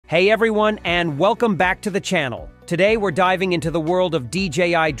Hey everyone, and welcome back to the channel. Today we're diving into the world of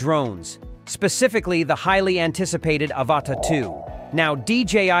DJI drones, specifically the highly anticipated Avata 2. Now,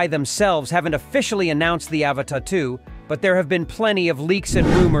 DJI themselves haven't officially announced the Avata 2, but there have been plenty of leaks and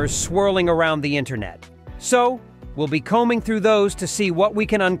rumors swirling around the internet. So, we'll be combing through those to see what we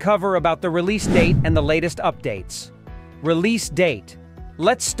can uncover about the release date and the latest updates. Release date.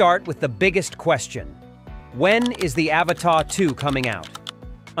 Let's start with the biggest question. When is the Avata 2 coming out?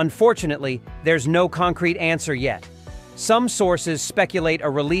 Unfortunately, there's no concrete answer yet. Some sources speculate a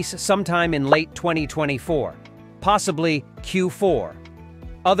release sometime in late 2024, possibly Q4.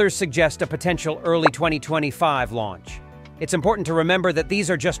 Others suggest a potential early 2025 launch. It's important to remember that these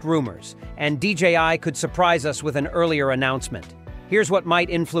are just rumors, and DJI could surprise us with an earlier announcement. Here's what might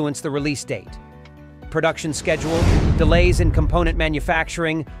influence the release date. Production schedule, delays in component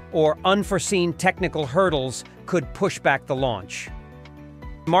manufacturing, or unforeseen technical hurdles could push back the launch.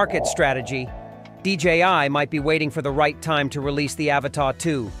 Market strategy. DJI might be waiting for the right time to release the Avata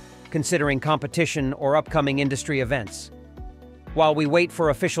 2, considering competition or upcoming industry events. While we wait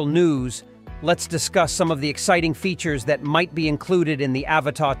for official news, let's discuss some of the exciting features that might be included in the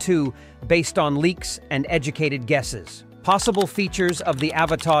Avata 2 based on leaks and educated guesses. Possible features of the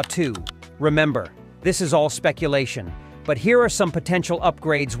Avata 2. Remember, this is all speculation, but here are some potential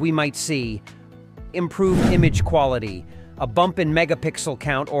upgrades we might see. Improved image quality. A bump in megapixel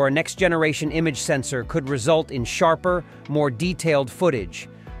count or a next-generation image sensor could result in sharper, more detailed footage.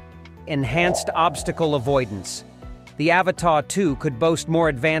 Enhanced obstacle avoidance. The Avata 2 could boast more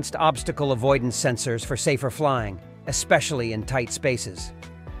advanced obstacle avoidance sensors for safer flying, especially in tight spaces.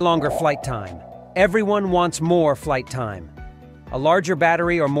 Longer flight time. Everyone wants more flight time. A larger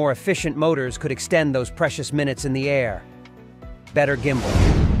battery or more efficient motors could extend those precious minutes in the air. Better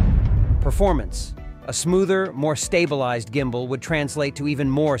gimbal. Performance. A smoother, more stabilized gimbal would translate to even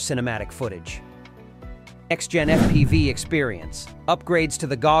more cinematic footage. Next-gen FPV experience. Upgrades to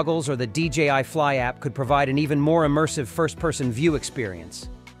the goggles or the DJI Fly app could provide an even more immersive first-person view experience.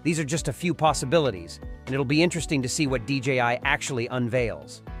 These are just a few possibilities, and it'll be interesting to see what DJI actually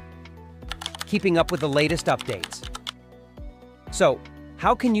unveils. Keeping up with the latest updates. So,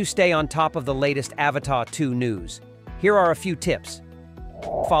 how can you stay on top of the latest Avata 2 news? Here are a few tips.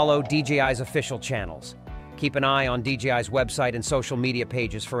 Follow DJI's official channels. Keep an eye on DJI's website and social media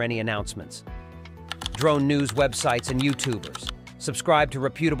pages for any announcements. Drone news websites and YouTubers. Subscribe to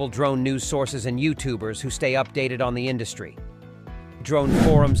reputable drone news sources and YouTubers who stay updated on the industry. Drone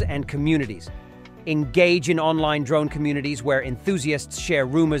forums and communities. Engage in online drone communities where enthusiasts share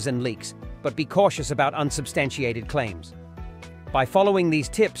rumors and leaks, but be cautious about unsubstantiated claims. By following these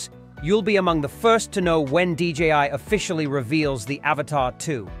tips, you'll be among the first to know when DJI officially reveals the Avata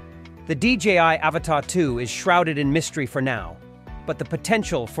 2. The DJI Avata 2 is shrouded in mystery for now, but the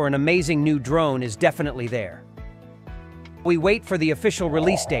potential for an amazing new drone is definitely there. We wait for the official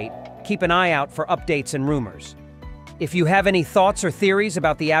release date. Keep an eye out for updates and rumors. If you have any thoughts or theories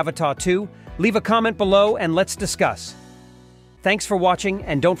about the Avata 2, leave a comment below and let's discuss. Thanks for watching,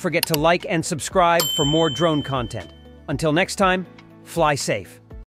 and don't forget to like and subscribe for more drone content. Until next time, fly safe.